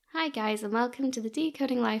guys, and welcome to the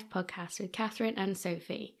Decoding Life podcast with Catherine and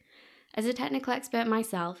Sophie. As a technical expert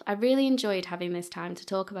myself, I really enjoyed having this time to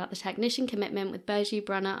talk about the technician commitment with Bergie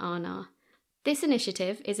Brunner Arnar. This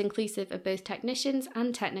initiative is inclusive of both technicians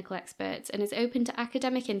and technical experts and is open to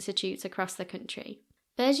academic institutes across the country.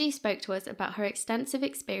 Bergie spoke to us about her extensive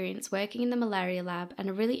experience working in the malaria lab and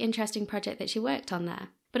a really interesting project that she worked on there.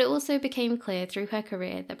 But it also became clear through her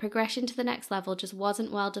career that progression to the next level just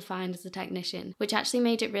wasn't well defined as a technician, which actually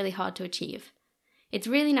made it really hard to achieve. It's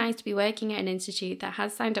really nice to be working at an institute that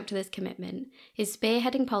has signed up to this commitment, is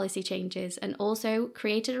spearheading policy changes, and also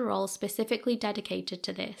created a role specifically dedicated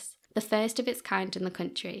to this, the first of its kind in the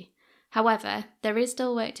country. However, there is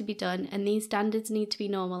still work to be done, and these standards need to be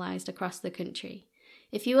normalised across the country.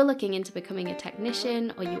 If you are looking into becoming a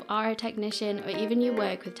technician, or you are a technician, or even you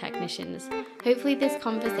work with technicians, hopefully this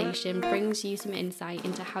conversation brings you some insight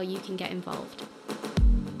into how you can get involved.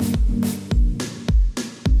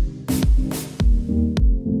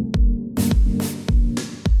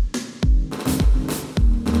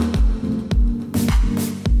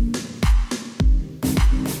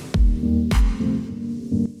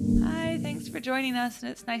 Hi, thanks for joining us,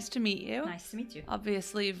 and it's nice to meet you. Nice to meet you.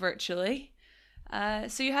 Obviously, virtually.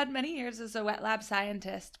 So you had many years as a wet lab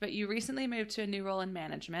scientist, but you recently moved to a new role in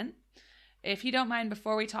management. If you don't mind,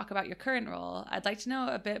 before we talk about your current role, I'd like to know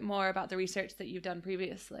a bit more about the research that you've done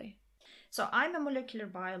previously. So I'm a molecular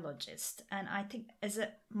biologist, and I think as a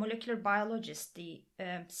molecular biologist, the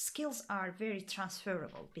skills are very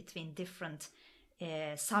transferable between different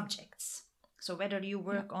subjects. So whether you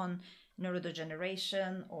work on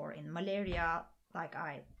neurodegeneration or in malaria, like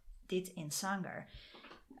I did in Sanger,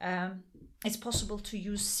 it's possible to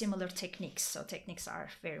use similar techniques. So techniques are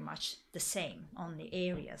very much the same, only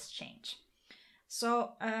areas change.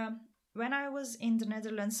 So when I was in the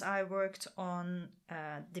Netherlands, I worked on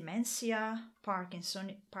dementia,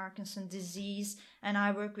 Parkinson disease, and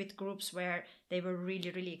I worked with groups where they were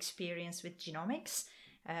really experienced with genomics.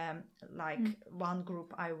 One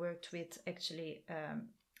group I worked with actually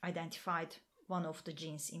identified one of the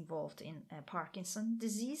genes involved in Parkinson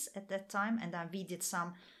disease at that time, and then we did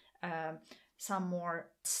some more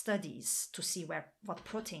studies to see what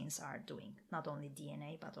proteins are doing, not only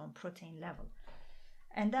DNA but on protein level.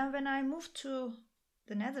 And then when I moved to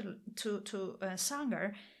the Netherlands to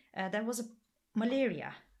Sanger, there was a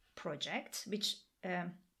malaria project, which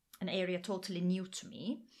an area totally new to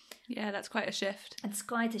me. Yeah, that's quite a shift. It's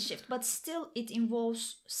quite a shift, but still it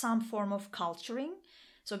involves some form of culturing.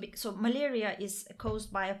 So malaria is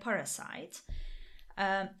caused by a parasite,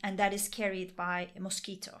 and that is carried by a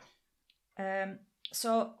mosquito.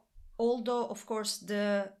 So although, of course,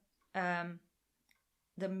 the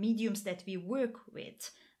mediums that we work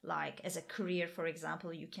with, like as a career, for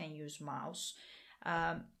example, you can use mouse,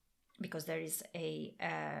 because there is a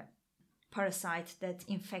parasite that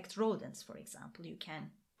infects rodents, for example. You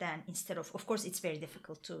can then, instead of course, it's very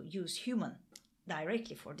difficult to use human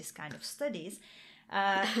directly for this kind of studies.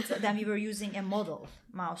 So then we were using a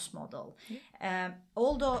mouse model.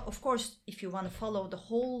 Although, of course, if you want to follow the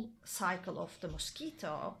whole cycle of the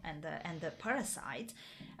mosquito and the parasite,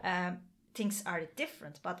 things are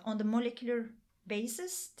different. But on the molecular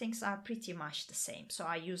basis, things are pretty much the same. So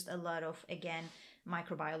I used a lot of, again,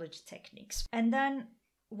 microbiology techniques. And then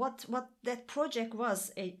what that project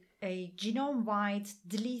was, a genome-wide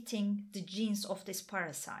deleting the genes of this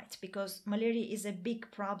parasite, because malaria is a big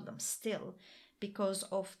problem still, because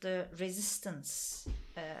of the resistance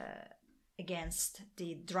against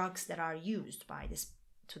the drugs that are used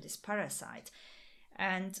to this parasite,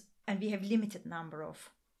 and we have limited number of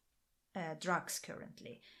drugs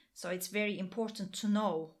currently. So it's very important to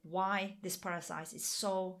know why this parasite is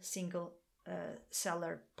so single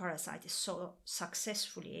cellular parasite is so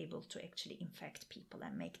successfully able to actually infect people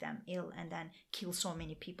and make them ill and then kill so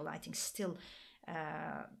many people. I think still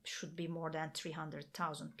should be more than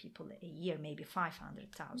 300,000 people a year, maybe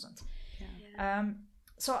 500,000. Yeah.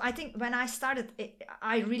 So I think when I started,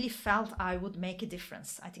 I really felt I would make a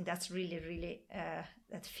difference. I think that's really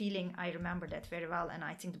that feeling. I remember that very well. And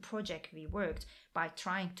I think the project we worked by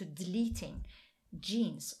trying to deleting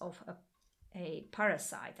genes of a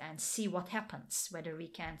parasite and see what happens, whether we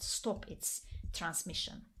can stop its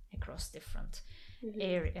transmission across different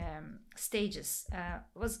stages,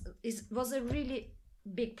 was a really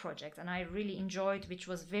big project, and I really enjoyed, which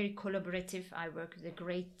was very collaborative. I worked with a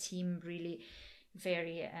great team, really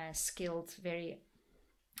very skilled, very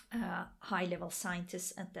high-level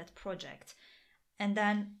scientists at that project. And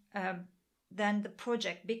then the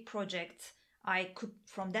big project, I could,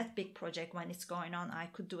 from that big project, when it's going on, I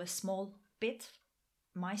could do a small bit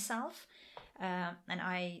myself, and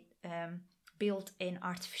I build an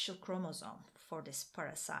artificial chromosome for this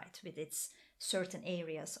parasite with its certain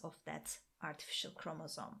areas of that artificial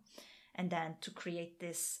chromosome, and then to create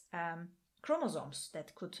this chromosomes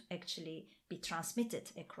that could actually be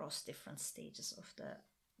transmitted across different stages of the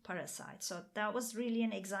parasite. So that was really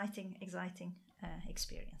an exciting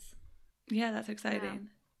experience. Yeah, that's exciting.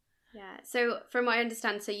 Yeah. So from what I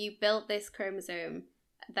understand, so you built this chromosome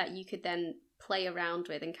that you could then play around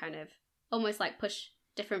with and kind of almost like push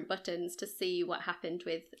different buttons to see what happened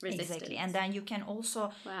with resistance. Exactly. And then you can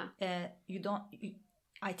also, Wow.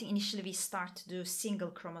 I think initially we start to do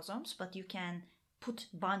single chromosomes, but you can put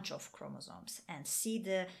bunch of chromosomes and see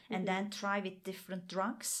and then try with different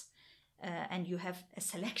drugs, and you have a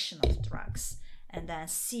selection of drugs, and then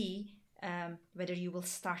see whether you will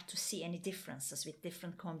start to see any differences with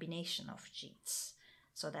different combination of genes.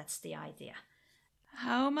 So that's the idea.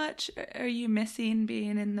 How much are you missing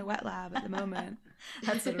being in the wet lab at the moment?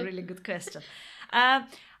 That's a really good question.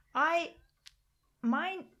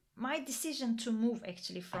 My decision to move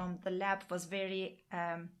actually from the lab was very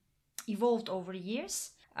evolved over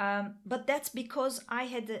years, but that's because I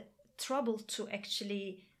had trouble to actually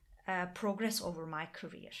progress over my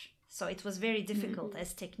career. So it was very difficult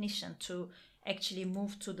as technician to actually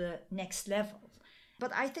move to the next level.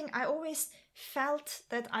 But I think I always felt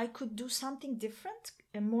that I could do something different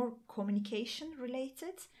and more communication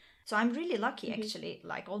related. So I'm really lucky actually,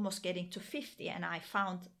 like almost getting to 50, and I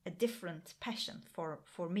found a different passion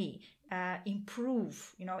for me.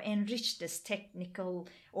 Improve, enrich this technical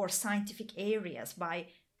or scientific areas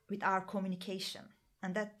with our communication.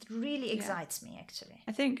 And that really excites me actually.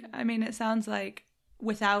 It sounds like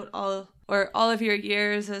without all of your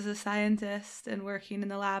years as a scientist and working in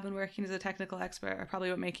the lab and working as a technical expert are probably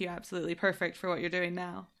what make you absolutely perfect for what you're doing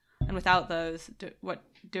now. And without those,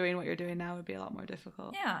 doing what you're doing now would be a lot more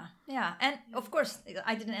difficult. Yeah. And of course,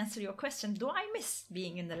 I didn't answer your question. Do I miss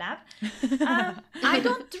being in the lab? I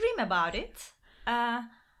don't dream about it. I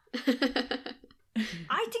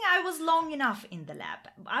think I was long enough in the lab.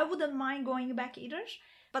 I wouldn't mind going back either.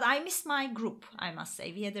 But I missed my group, I must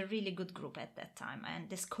say. We had a really good group at that time. And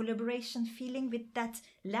this collaboration feeling with that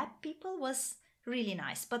lab people was really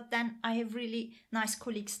nice. But then I have really nice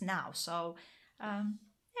colleagues now. So,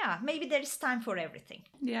 maybe there is time for everything.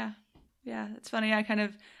 Yeah, it's funny.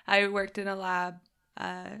 I worked in a lab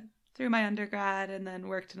through my undergrad and then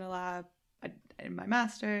worked in a lab in my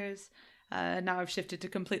master's. Now I've shifted to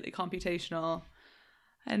completely computational.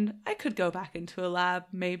 And I could go back into a lab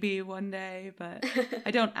maybe one day, but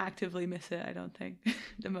I don't actively miss it, I don't think, at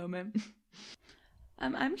the moment.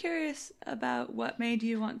 I'm curious about what made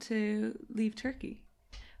you want to leave Turkey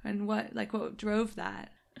and what drove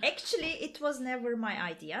that? Actually, it was never my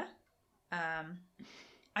idea.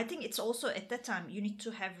 I think it's also at that time you need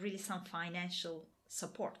to have really some financial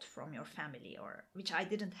support from your family, which I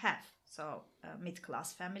didn't have. So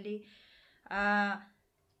mid-class family.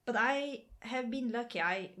 But I have been lucky.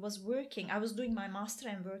 I was doing my master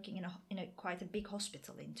and working in a quite a big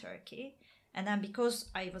hospital in Turkey. And then because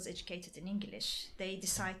I was educated in English, they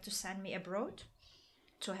decided to send me abroad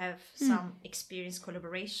to have some experience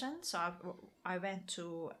collaboration. So I went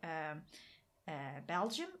to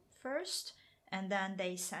Belgium first, and then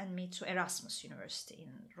they sent me to Erasmus University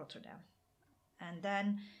in Rotterdam. And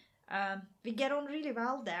then we get on really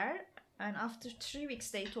well there. And after 3 weeks,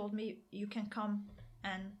 they told me, you can come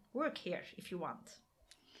and work here if you want.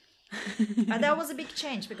 And that was a big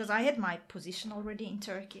change because I had my position already in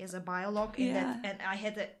Turkey as a biolog, and I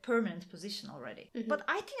had a permanent position already. But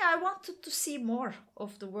I think I wanted to see more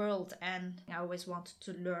of the world, and I always wanted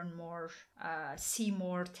to learn more, see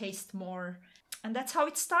more, taste more. And that's how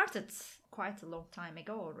it started quite a long time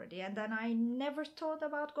ago already. And then I never thought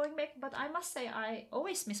about going back, but I must say I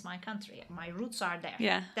always miss my country. My roots are there.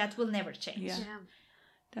 Yeah. That will never change. Yeah.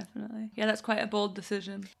 Definitely. Yeah, that's quite a bold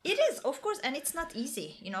decision. It is, of course, and it's not easy,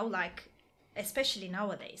 especially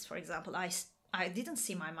nowadays. For example, I didn't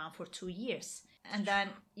see my mom for 2 years. And then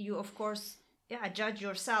you, of course, judge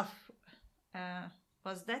yourself.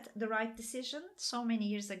 Was that the right decision so many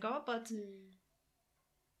years ago? But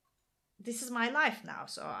this is my life now.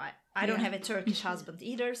 So I don't have a Turkish husband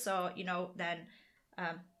either. So,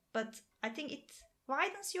 but I think it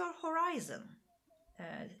widens your horizon.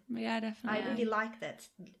 Yeah, definitely. I really like that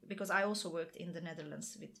because I also worked in the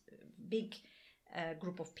Netherlands with a big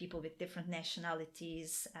group of people with different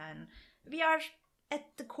nationalities, and we are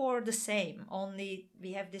at the core the same, only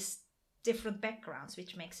we have this different backgrounds,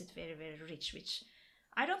 which makes it very, very rich, which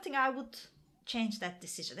I don't think I would change that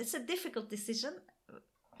decision. It's a difficult decision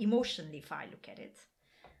emotionally if I look at it,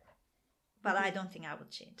 but I don't think I would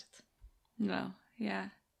change it. No, yeah.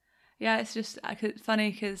 Yeah, it's just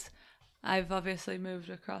funny because I've obviously moved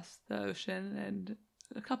across the ocean and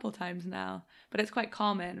a couple times now, but it's quite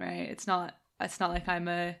common, right? It's not like I'm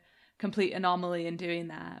a complete anomaly in doing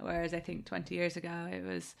that, whereas I think 20 years ago it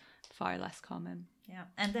was far less common. Yeah,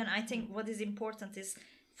 and then I think what is important is,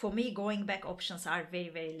 for me, going back options are very,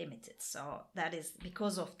 very limited. So that is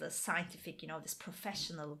because of the scientific, this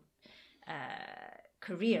professional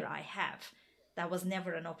career I have. That was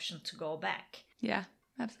never an option to go back. Yeah,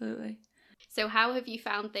 absolutely. So how have you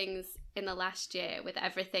found things in the last year with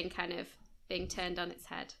everything kind of being turned on its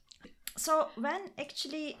head? So when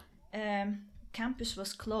actually campus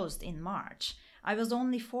was closed in March, I was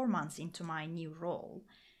only 4 months into my new role.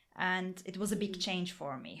 And it was a big change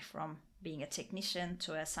for me from being a technician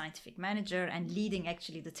to a scientific manager and leading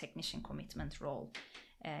actually the technician commitment role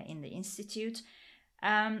in the institute.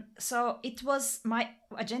 So it was, my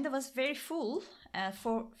agenda was very full.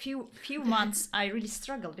 For few months, I really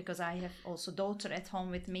struggled because I have also daughter at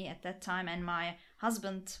home with me at that time, and my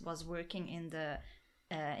husband was working in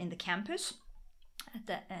the campus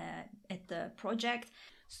at the project.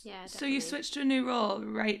 Yeah, definitely. So you switched to a new role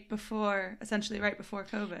essentially right before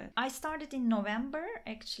COVID. I started in November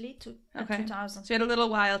actually 2000. So you had a little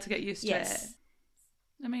while to get used to Yes.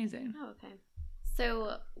 it. Amazing. Oh, okay.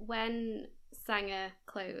 So when Sanger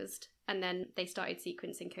closed and then they started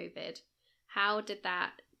sequencing COVID, how did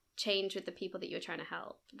that change with the people that you were trying to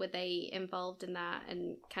help? Were they involved in that,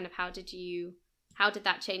 and kind of how did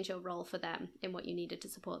that change your role for them in what you needed to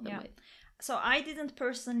support them with? So I didn't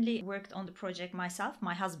personally work on the project myself.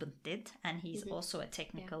 My husband did, and he's also a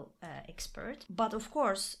technical expert. But of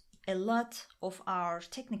course, a lot of our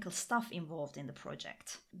technical stuff involved in the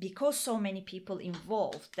project. Because so many people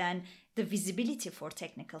involved, then the visibility for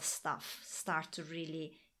technical stuff start to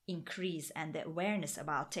really increase, and the awareness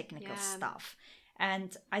about technical stuff.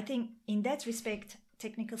 And I think in that respect,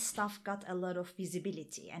 technical stuff got a lot of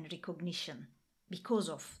visibility and recognition because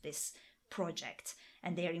of this project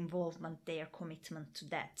and their involvement, their commitment to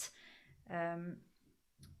that.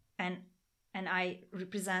 And I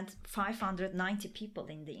represent 590 people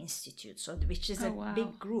in the institute, so which is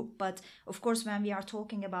big group. But of course, when we are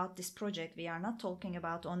talking about this project, we are not talking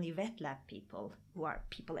about only wet lab people, who are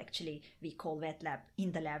people actually we call wet lab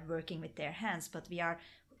in the lab working with their hands, but we are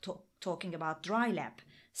talking about dry lab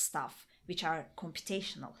stuff, which are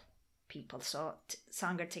computational people. So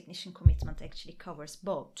Sanger Technician Commitment actually covers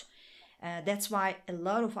both. That's why a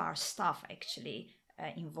lot of our staff actually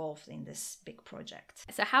involved in this big project.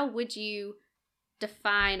 So how would you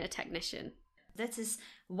define a technician? That is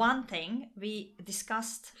one thing we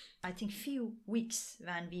discussed, I think, few weeks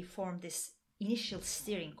when we formed this initial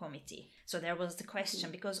steering committee. So there was the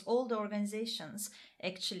question, because all the organizations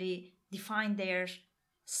actually define their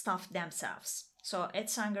staff themselves. So at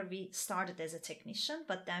Sanger, we started as a technician,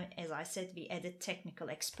 but then, as I said, we added technical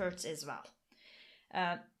experts as well.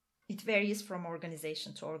 It varies from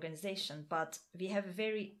organization to organization, but we have a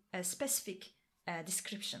very specific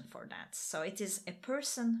description for that. So it is a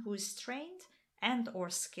person who is trained and or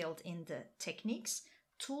skilled in the techniques,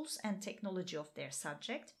 tools and technology of their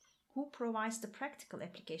subject, who provides the practical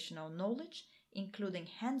application of knowledge, including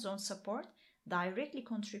hands-on support, directly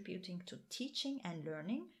contributing to teaching and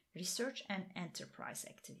learning, research and enterprise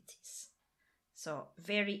activities. So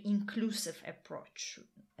very inclusive approach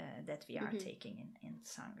that we are taking in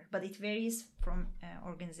Sanger. But it varies from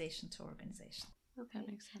organization to organization. Okay. That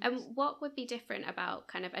makes sense. And what would be different about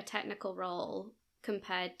kind of a technical role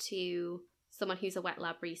compared to someone who's a wet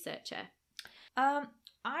lab researcher?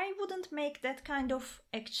 I wouldn't make that kind of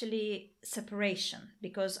actually separation,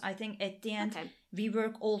 because I think at the end we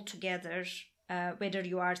work all together, whether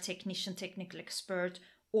you are a technician, technical expert,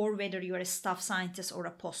 or whether you are a staff scientist or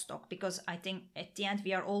a postdoc, because I think at the end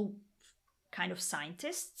we are all kind of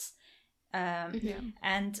scientists.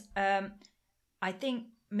 And I think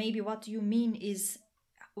maybe what you mean is,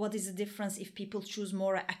 what is the difference if people choose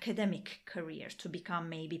more academic career to become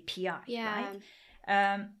maybe PI,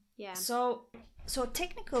 right? So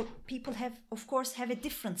technical people of course have a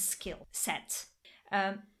different skill set.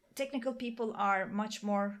 Technical people are much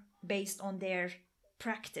more based on their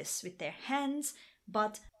practice with their hands,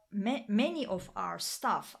 but many of our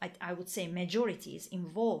staff, I would say majority, is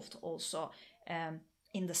involved also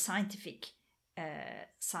in the scientific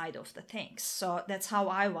side of the things. So that's how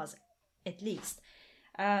I was, at least.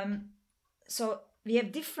 So we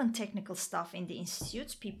have different technical stuff in the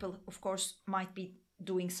institutes. People, of course, might be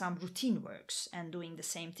doing some routine works and doing the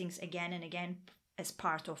same things again and again as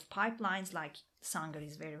part of pipelines, like Sanger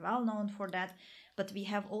is very well known for that. But we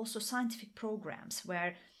have also scientific programs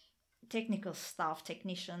where technical staff,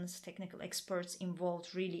 technicians, technical experts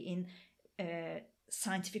involved really in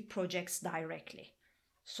scientific projects directly.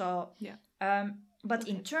 So, but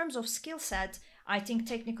in terms of skill set, I think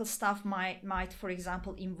technical staff might, for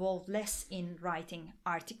example, involve less in writing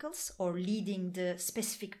articles or leading the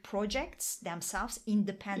specific projects themselves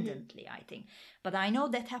independently, I think. But I know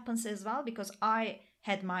that happens as well because I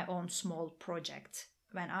had my own small project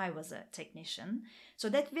when I was a technician. So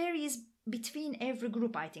that varies between every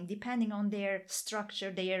group, I think, depending on their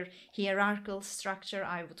structure, their hierarchical structure,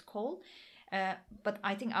 I would call. But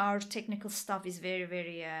I think our technical staff is very,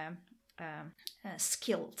 very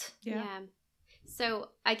skilled. Yeah. So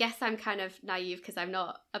I guess I'm kind of naive because I'm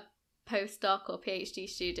not a postdoc or PhD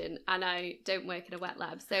student and I don't work in a wet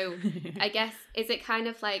lab. So I guess, is it kind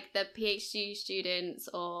of like the PhD students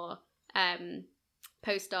or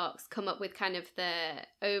postdocs come up with kind of the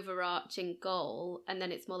overarching goal, and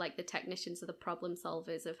then it's more like the technicians are the problem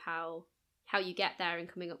solvers of how you get there and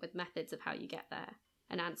coming up with methods of how you get there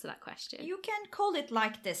and answer that question? You can call it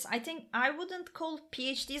like this. I think I wouldn't call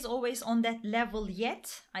PhDs always on that level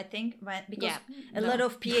yet. I think because a lot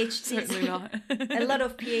of PhDs, a lot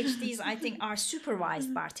of PhDs, I think, are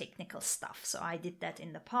supervised by technical staff. So I did that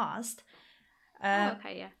in the past.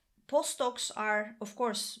 Postdocs are, of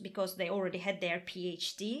course, because they already had their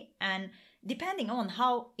PhD, and depending on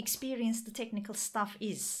how experienced the technical staff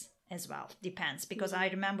is as well, depends. Because I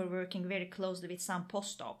remember working very closely with some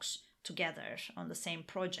postdocs together on the same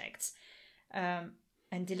projects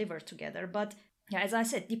and deliver together. But as I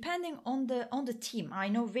said, depending on the team, I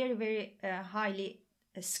know very, very highly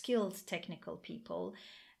skilled technical people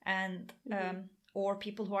and or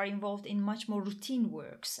people who are involved in much more routine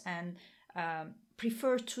works and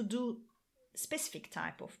prefer to do specific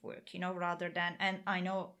type of work, rather than, and I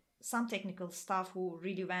know some technical staff who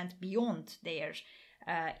really went beyond their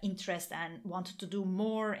interest and wanted to do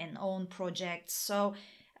more and own projects. So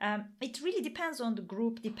it really depends on the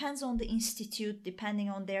group, depends on the institute, depending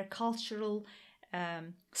on their cultural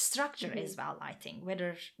structure as well, I think.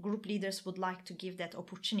 Whether group leaders would like to give that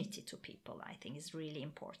opportunity to people, I think is really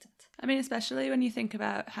important. I mean, especially when you think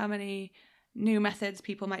about how many new methods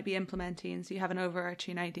people might be implementing. So you have an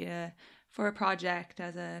overarching idea for a project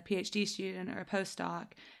as a PhD student or a postdoc.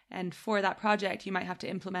 And for that project, you might have to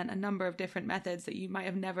implement a number of different methods that you might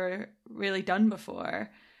have never really done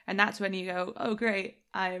before. And that's when you go, oh, great,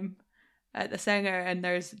 I'm at the Sanger and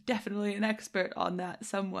there's definitely an expert on that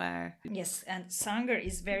somewhere. Yes, and Sanger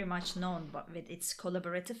is very much known with its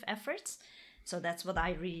collaborative efforts. So that's what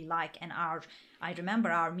I really like. And I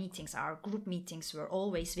remember our meetings, our group meetings were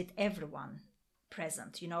always with everyone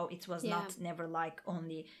present. It was never like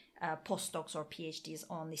only postdocs or PhDs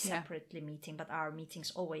only separately meeting, but our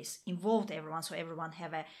meetings always involved everyone. So everyone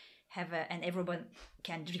and everyone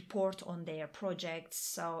can report on their projects.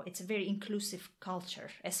 So it's a very inclusive culture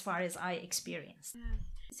as far as I experienced. Yeah.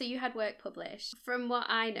 So you had work published. From what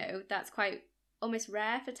I know, that's quite almost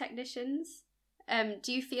rare for technicians.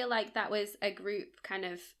 Do you feel like that was a group kind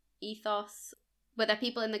of ethos? Were there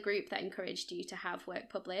people in the group that encouraged you to have work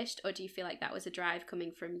published, or do you feel like that was a drive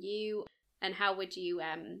coming from you? And how would you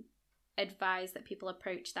advise that people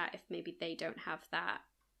approach that if maybe they don't have that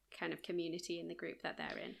kind of community in the group that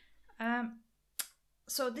they're in?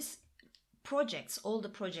 So all the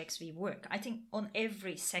projects we work, I think on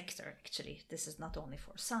every sector, actually, this is not only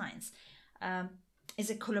for science, is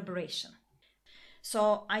a collaboration.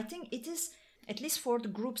 So I think it is, at least for the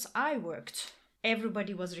groups I worked,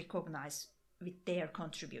 everybody was recognized with their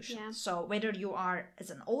contribution. Yeah. So whether you are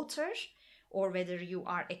as an author or whether you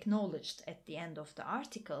are acknowledged at the end of the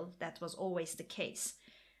article, that was always the case.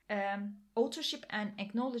 Authorship and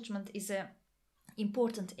acknowledgement is a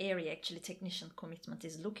important area, actually, technician commitment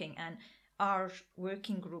is looking, and our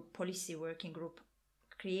policy working group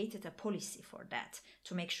created a policy for that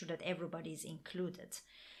to make sure that everybody is included.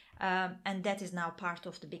 And that is now part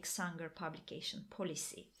of the big Sanger publication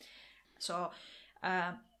policy. So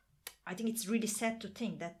I think it's really sad to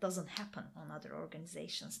think that doesn't happen on other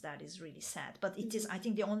organizations. That is really sad. But it is, I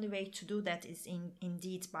think the only way to do that is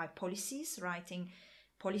indeed by policies, writing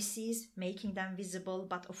policies, making them visible.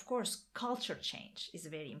 But of course, culture change is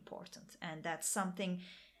very important. And that's something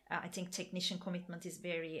I think technician commitment is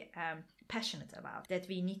very passionate about, that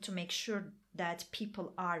we need to make sure that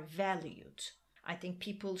people are valued. I think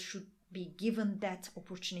people should be given that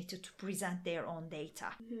opportunity to present their own data.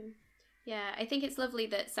 Mm-hmm. Yeah, I think it's lovely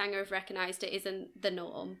that Sanger have recognised it isn't the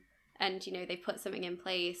norm, and they put something in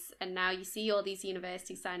place, and now you see all these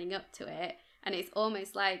universities signing up to it, and it's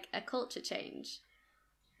almost like a culture change.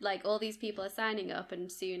 Like all these people are signing up,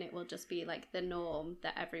 and soon it will just be like the norm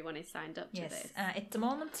that everyone is signed up to this. At the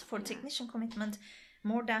moment, for technician commitment,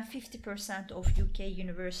 more than 50% of UK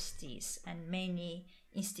universities and many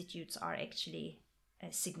institutes are actually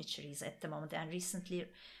signatories at the moment. And recently,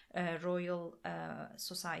 Royal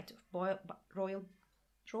Society of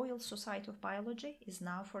Biology is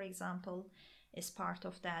now, for example, is part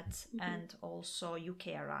of that, and also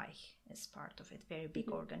UKRI is part of it. Very big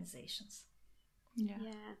organizations. Yeah,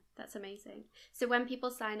 that's amazing. So when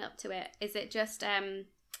people sign up to it, is it just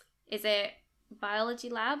is it biology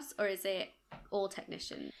labs or is it all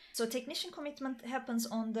technicians? So technician commitment happens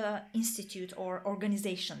on the institute or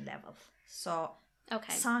organization level. So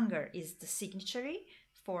Sanger is the signatory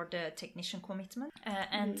for the technician commitment,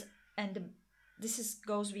 and this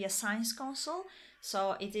goes via Science Council.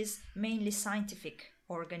 So it is mainly scientific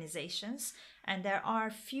organizations, and there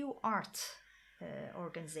are few art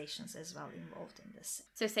organizations as well involved in this.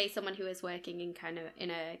 So say someone who is working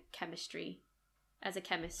in a chemistry, as a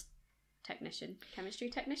chemistry technician,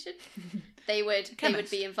 they would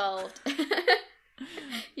be involved.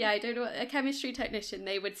 Yeah, I don't know, a chemistry technician,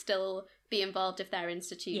 they would still be involved if their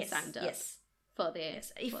institute signed up. Yes. For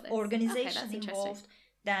this. If organization involved,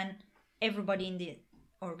 then everybody in the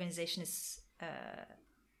organization is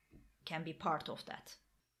can be part of that.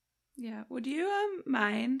 Yeah. Would you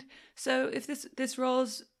mind? So if this role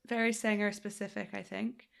is very Sanger specific, I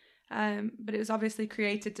think, but it was obviously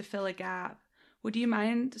created to fill a gap. Would you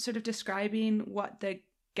mind sort of describing what the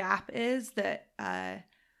gap is that,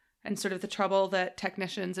 and sort of the trouble that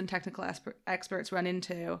technicians and technical experts run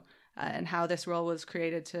into, and how this role was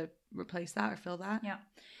created to replace that or fill that?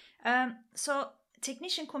 Yeah. So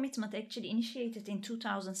technician commitment actually initiated in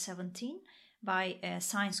 2017 by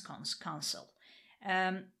Science Council.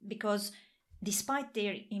 Because despite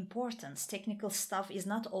their importance, technical staff is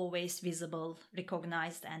not always visible,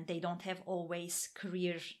 recognized, and they don't have always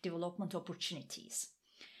career development opportunities.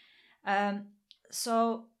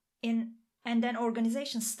 And then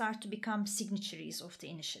organizations start to become signatories of the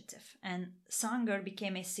initiative. And Sanger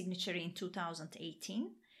became a signatory in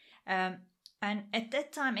 2018. And at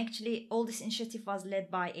that time, actually, all this initiative was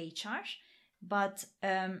led by HR, but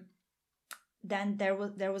then there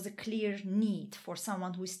was a clear need for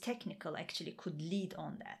someone who is technical, actually could lead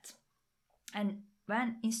on that. And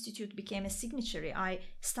when Institute became a signatory, I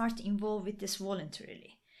started involved with this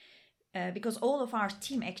voluntarily, because all of our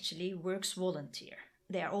team actually works volunteer.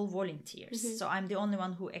 They are all volunteers. So I'm the only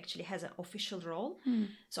one who actually has an official role.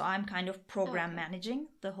 So I'm kind of program managing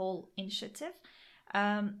the whole initiative.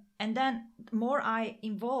 And then the more I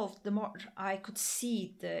involved, the more I could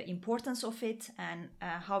see the importance of it and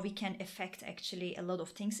how we can affect actually a lot of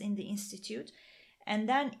things in the institute. And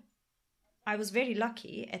then I was very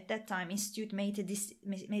lucky at that time. Institute made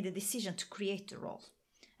a decision to create the role,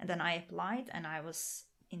 and then I applied, and I was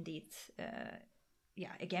indeed,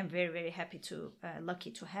 again very, very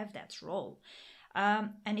lucky to have that role.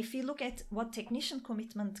 And if we look at what technician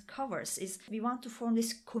commitment covers, is we want to form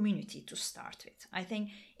this community to start with. I think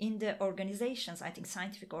in the organizations,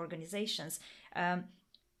 scientific organizations,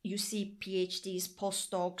 you see PhDs,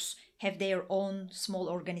 postdocs have their own small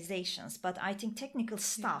organizations, but I think technical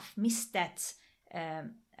staff miss that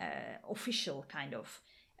official kind of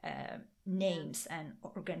names and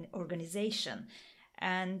organization.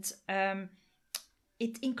 And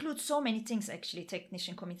it includes so many things, actually,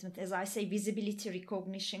 technician commitment. As I say, visibility,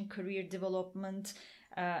 recognition, career development,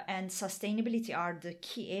 and sustainability are the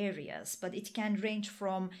key areas. But it can range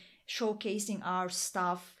from showcasing our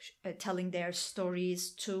staff, telling their stories,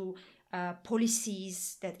 to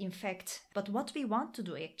policies that infect. But what we want to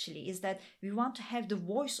do, actually, is that we want to have the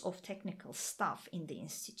voice of technical staff in the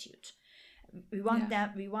institute. We want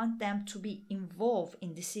them to be involved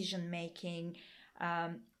in decision making.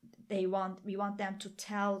 We want them to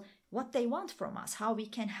tell what they want from us, how we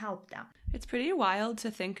can help them. It's pretty wild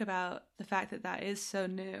to think about the fact that is so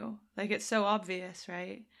new. Like, it's so obvious,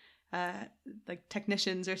 right? Like,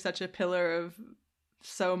 technicians are such a pillar of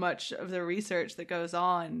so much of the research that goes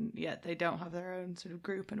on, yet they don't have their own sort of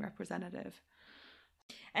group and representative.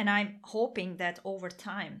 And I'm hoping that over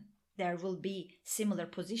time there will be similar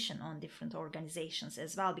position on different organizations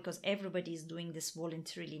as well, because everybody is doing this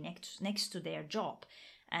voluntarily next to their job.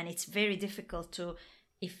 And it's very difficult to,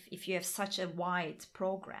 if you have such a wide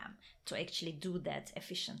program, to actually do that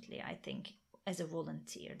efficiently, I think, as a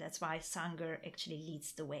volunteer. That's why Sanger actually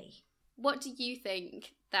leads the way. What do you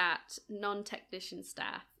think that non-technician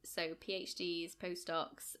staff, so PhDs,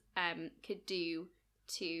 postdocs, could do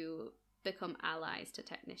to become allies to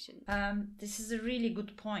technicians? This is a really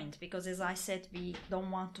good point, because as I said, we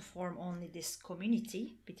don't want to form only this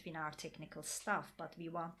community between our technical staff, but we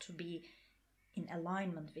want to be in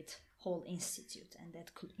alignment with whole institute, and that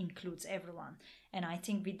includes everyone. And I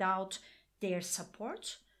think without their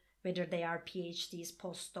support, whether they are PhDs,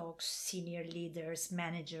 postdocs, senior leaders,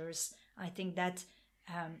 managers, I think that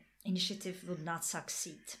initiative would not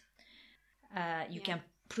succeed. You can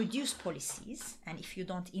produce policies, and if you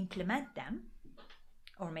don't implement them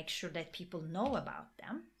or make sure that people know about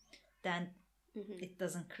them, then it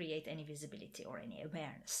doesn't create any visibility or any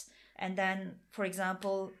awareness. And then, for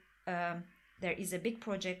example, there is a big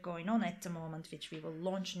project going on at the moment, which we will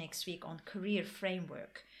launch next week, on career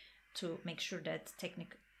framework, to make sure that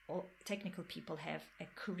technical people have a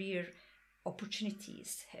career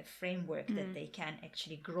opportunities, have framework that they can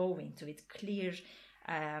actually grow into, with clear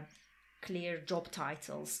job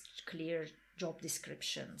titles, clear job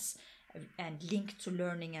descriptions, and link to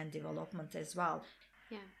learning and development as well.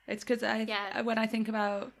 Yeah, it's because when I think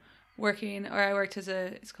about working, or I worked as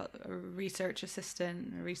it's called a research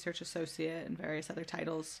assistant, a research associate, and various other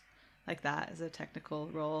titles like that as a technical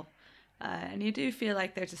role, and you do feel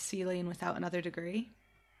like there's a ceiling without another degree.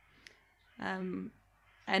 And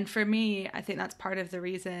for me, I think that's part of the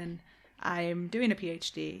reason I'm doing a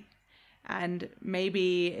PhD. And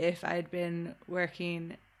maybe if I'd been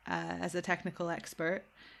working as a technical expert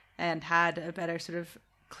and had a better sort of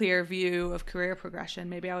clear view of career progression,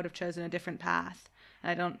 maybe I would have chosen a different path.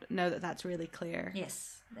 And I don't know that that's really clear.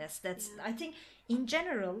 Yes, that's. I think in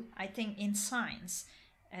general, in science,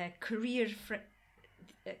 career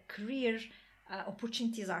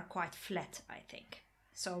opportunities are quite flat, I think.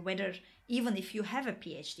 So even if you have a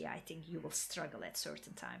PhD, I think you will struggle at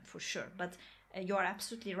certain time for sure. But you are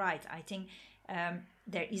absolutely right. I think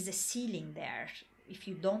there is a ceiling there. If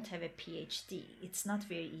you don't have a PhD, it's not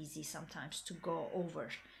very easy sometimes to go over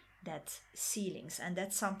that ceilings, and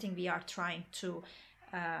that's something we are trying to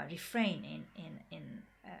refrain in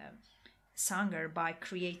Sanger, by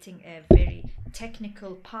creating a very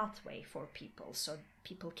technical pathway for people, so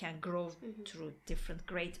people can grow through different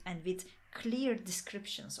grades and with clear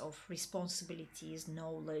descriptions of responsibilities,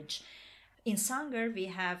 knowledge. In Sanger, we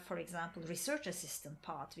have, for example, research assistant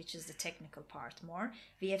part, which is the technical part more.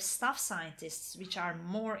 We have staff scientists, which are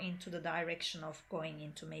more into the direction of going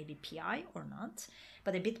into maybe PI or not,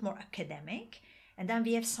 but a bit more academic. And then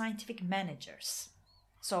we have scientific managers.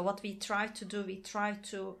 So what we try to do,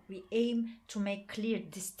 we aim to make clear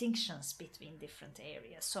distinctions between different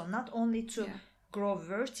areas. So not only to grow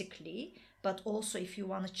vertically, but also if you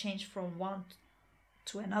want to change from one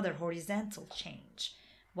to another, horizontal change,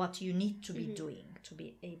 what you need to be doing to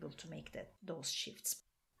be able to make those shifts.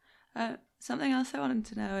 Something else I wanted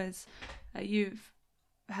to know is you've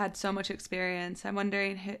had so much experience. I'm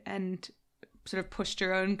wondering, and sort of pushed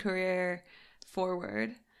your own career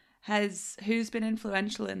forward. Who's been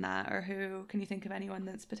influential in that, or who can you think of anyone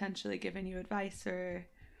that's potentially given you advice, or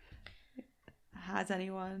has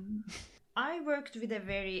anyone? I worked with a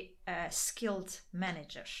very skilled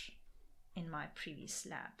manager in my previous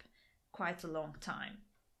lab quite a long time.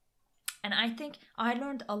 And I think I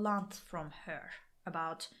learned a lot from her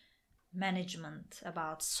about management,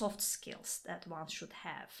 about soft skills that one should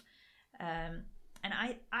have. And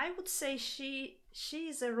I would say she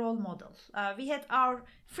is a role model. We had our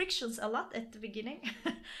frictions a lot at the beginning.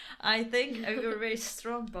 I think we were very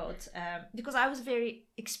strong both, because I was very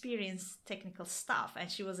experienced technical staff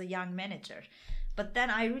and she was a young manager. But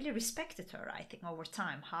then I really respected her, I think, over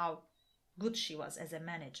time, how good she was as a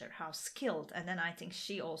manager, how skilled. And then I think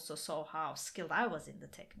she also saw how skilled I was in the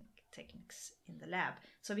techniques in the lab.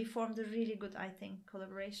 So we formed a really good, I think,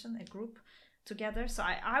 collaboration, a group together. So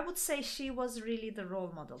I would say she was really the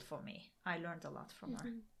role model for me. I learned a lot from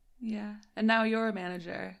her. Yeah. And now you're a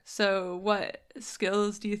manager. So what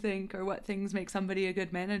skills do you think, or what things make somebody a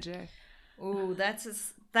good manager? Oh, that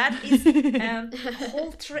is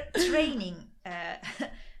whole training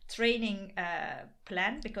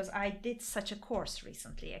plan, because I did such a course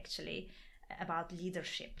recently actually about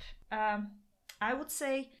leadership. I would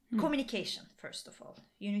say communication, first of all.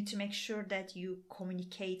 You need to make sure that you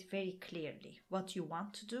communicate very clearly what you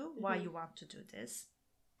want to do, why you want to do this.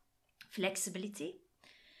 Flexibility.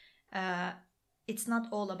 It's not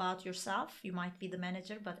all about yourself. You might be the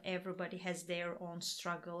manager, but everybody has their own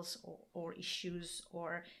struggles or issues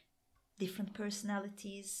or different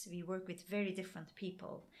personalities. We work with very different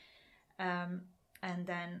people. And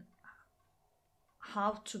then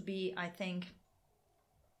how to be, I think,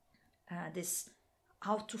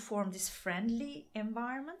 how to form this friendly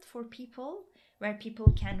environment for people, where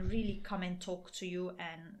people can really come and talk to you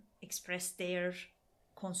and express their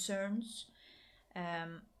concerns.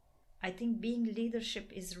 I think being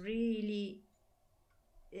leadership is really,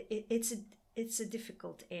 it's a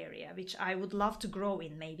difficult area, which I would love to grow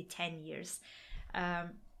in maybe 10 years.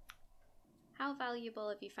 How valuable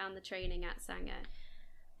have you found the training at Sanger?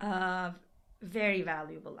 Very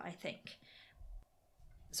valuable, I think.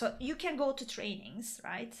 So you can go to trainings,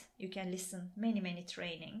 right? You can listen many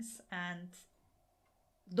trainings and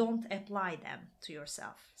don't apply them to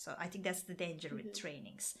yourself. So I think that's the danger with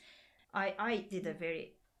trainings. I did a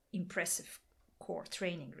very impressive core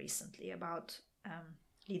training recently about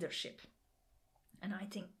leadership. And I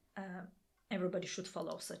think everybody should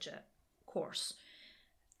follow such a course.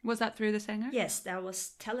 Was that through the Sanger? Yes, that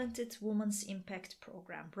was Talented Women's Impact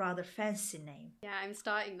Program. Rather fancy name. Yeah, I'm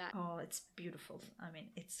starting that. Oh, it's beautiful. I mean,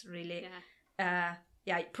 it's really...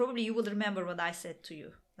 probably you will remember what I said to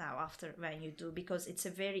you now after when you do, because it's a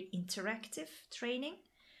very interactive training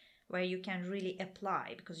where you can really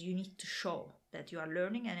apply, because you need to show that you are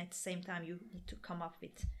learning, and at the same time you need to come up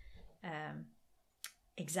with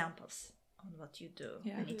examples on what you do.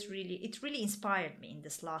 And it really inspired me in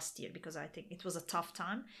this last year, because I think it was a tough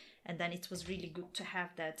time, and then it was really good to have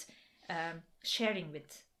that sharing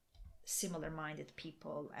with similar-minded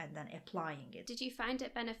people and then applying it. Did you find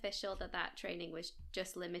it beneficial that training was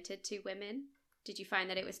just limited to women? Did you find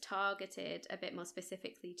that it was targeted a bit more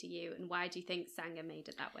specifically to you, and why do you think Sanger made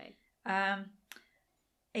it that way?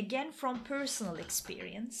 Again, from personal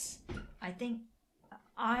experience, I think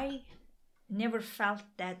I never felt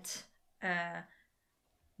that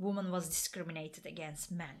woman was discriminated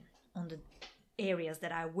against men on the areas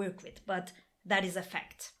that I work with, but that is a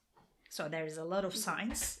fact. So there is a lot of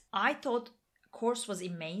science. I thought course was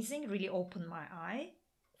amazing, really opened my eye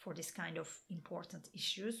for this kind of important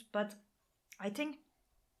issues, but I think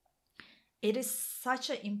it is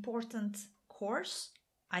such an important course.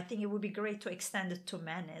 I think it would be great to extend it to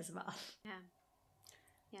men as well.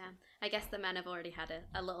 Yeah. I guess the men have already had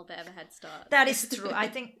a little bit of a head start. That is true. I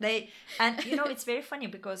think and it's very funny,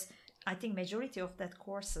 because I think majority of that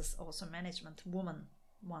courses, also management, woman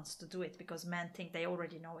wants to do it, because men think they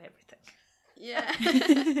already know everything. Yeah.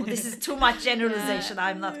 Well, this is too much generalization.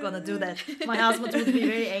 I'm not going to do that. My husband would be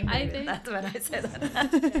very angry with that when I say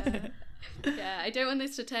that. Yeah, I don't want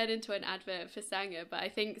this to turn into an advert for Sanger, but I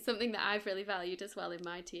think something that I've really valued as well in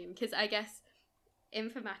my team, because I guess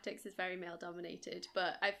informatics is very male dominated,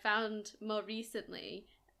 but I've found more recently,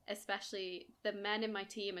 especially the men in my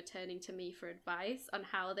team are turning to me for advice on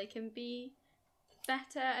how they can be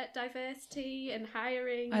better at diversity and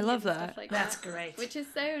hiring. I love and that. Stuff like That's that, great. Which is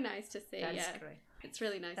so nice to see. That's great. It's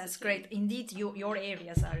really nice. That's to see. great. Indeed, your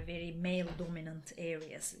areas are very male dominant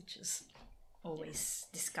areas, which is always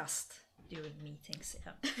discussed during meetings.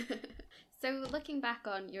 Yeah. So looking back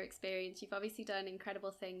on your experience, you've obviously done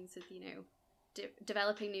incredible things with,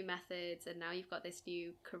 developing new methods, and now you've got this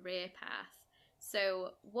new career path.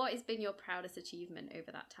 So what has been your proudest achievement over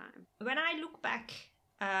that time? When I look back,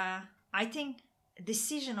 I think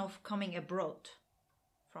decision of coming abroad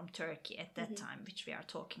from Turkey at that time, which we are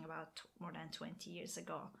talking about more than 20 years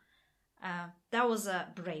ago, that was a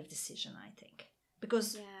brave decision, I think.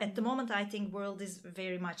 Because at the moment, I think world is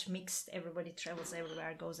very much mixed. Everybody travels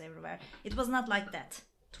everywhere, goes everywhere. It was not like that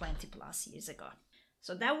 20 plus years ago.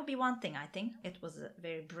 So that would be one thing, I think. It was a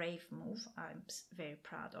very brave move. I'm very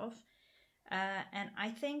proud of. And I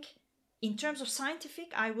think in terms of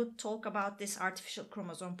scientific, I would talk about this artificial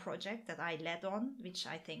chromosome project that I led on, which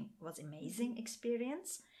I think was amazing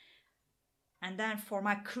experience. And then for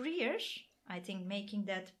my career, I think making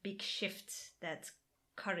that big shift, that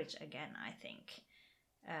courage again, I think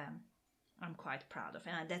I'm quite proud of.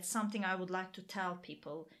 And that's something I would like to tell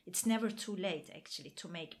people. It's never too late, actually, to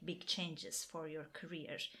make big changes for your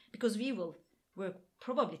career, because we will work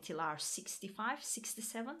probably till our 65,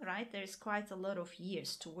 67, right? There is quite a lot of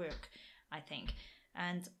years to work, I think.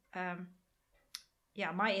 And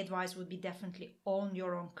my advice would be definitely own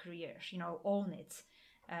your own career, own it,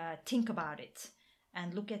 think about it,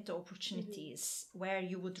 and look at the opportunities where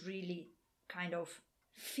you would really kind of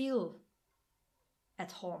feel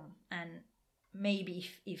at home, and maybe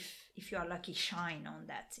if you are lucky, shine on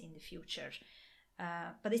that in the future.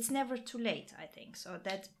 But it's never too late, I think. So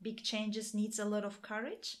that big changes needs a lot of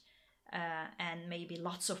courage and maybe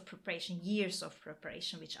lots of preparation, years of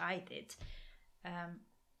preparation, which I did.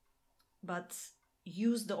 But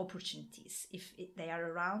use the opportunities if they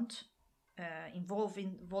are around. Involve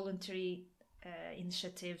in voluntary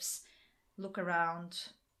initiatives. Look around.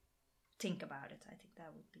 Think about it. I think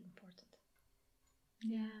that would be important.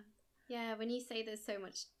 Yeah, when you say there's so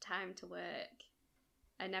much time to work,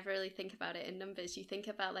 I never really think about it in numbers. You think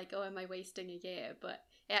about like, am I wasting a year? But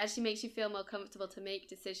it actually makes you feel more comfortable to make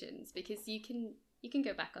decisions, because you can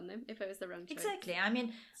go back on them if it was the wrong choice. Exactly. I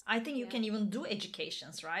mean, I think you can even do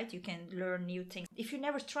educations, right? You can learn new things. If you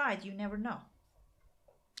never tried, you never know.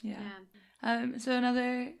 Yeah. So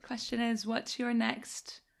another question is, what's your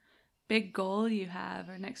next big goal you have,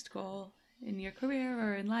 or next goal in your career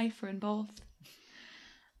or in life or in both?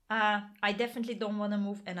 I definitely don't want to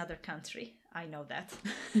move another country. I know that.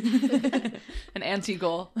 An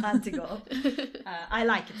anti-goal. Anti-goal. I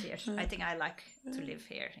like it here. I think I like to live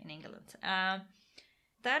here in England.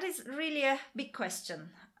 That is really a big question.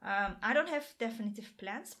 I don't have definitive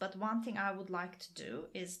plans, but one thing I would like to do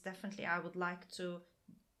is definitely I would like to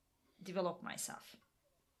develop myself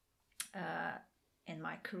in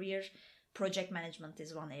my career. Project management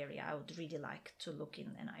is one area I would really like to look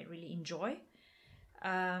in and I really enjoy.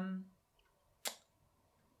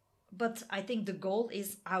 But I think the goal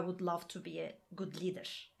is I would love to be a good leader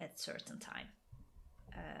at a certain time.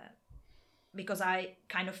 Because I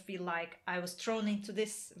kind of feel like I was thrown into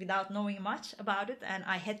this without knowing much about it, and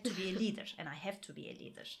I had to be a leader, and I have to be a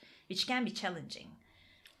leader, which can be challenging.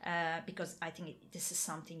 Because I think this is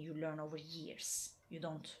something you learn over years. You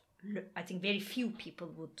don't. I think very few people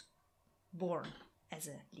would born as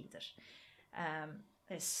a leader.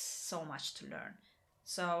 There's so much to learn.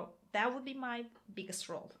 So that would be my biggest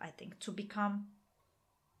role, I think, to become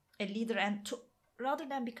a leader and to, rather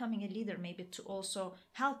than becoming a leader, maybe to also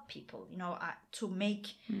help people, to make,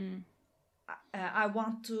 I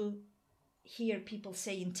want to hear people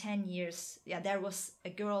say in 10 years, there was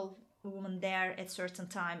a woman there at a certain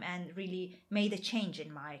time and really made a change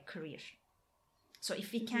in my career. So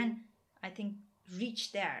if we can, I think,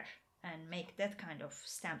 reach there and make that kind of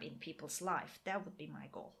stamp in people's life, that would be my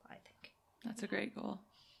goal, I think. That's a great goal.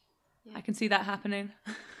 Yeah. I can see that happening.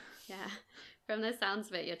 Yeah. From the sounds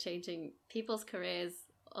of it, you're changing people's careers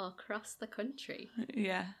across the country.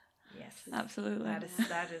 Yeah. Yes. Absolutely.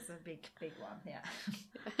 That is a big one.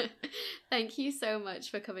 Yeah. Thank you so much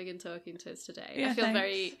for coming and talking to us today. Yeah, I feel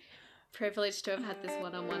very privileged to have had this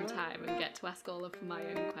one-on-one time and get to ask all of my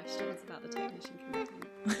own questions about the technician commitment.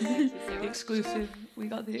 Thank you so much. Exclusive. We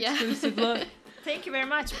got the exclusive look. Thank you very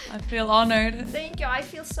much. I feel honoured. Thank you. I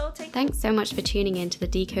feel so Thanks so much for tuning in to the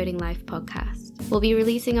Decoding Life podcast. We'll be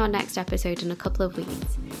releasing our next episode in a couple of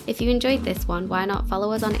weeks. If you enjoyed this one, why not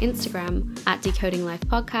follow us on Instagram at Decoding Life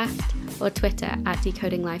Podcast or Twitter at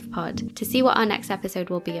Decoding Life Pod to see what our next episode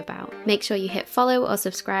will be about. Make sure you hit follow or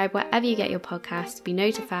subscribe wherever you get your podcast to be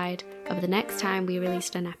notified of the next time we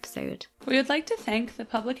released an episode. We would like to thank the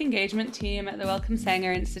public engagement team at the Wellcome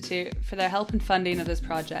Sanger Institute for their help and funding of this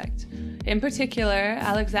project. In particular,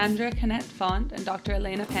 Alexandra Canet-Font and Dr.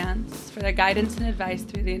 Elena Pants for their guidance and advice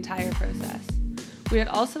through the entire process. We would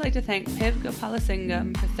also like to thank Piv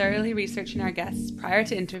Gopalasingam for thoroughly researching our guests prior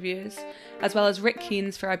to interviews, as well as Rick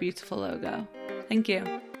Keynes for our beautiful logo. Thank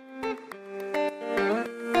you.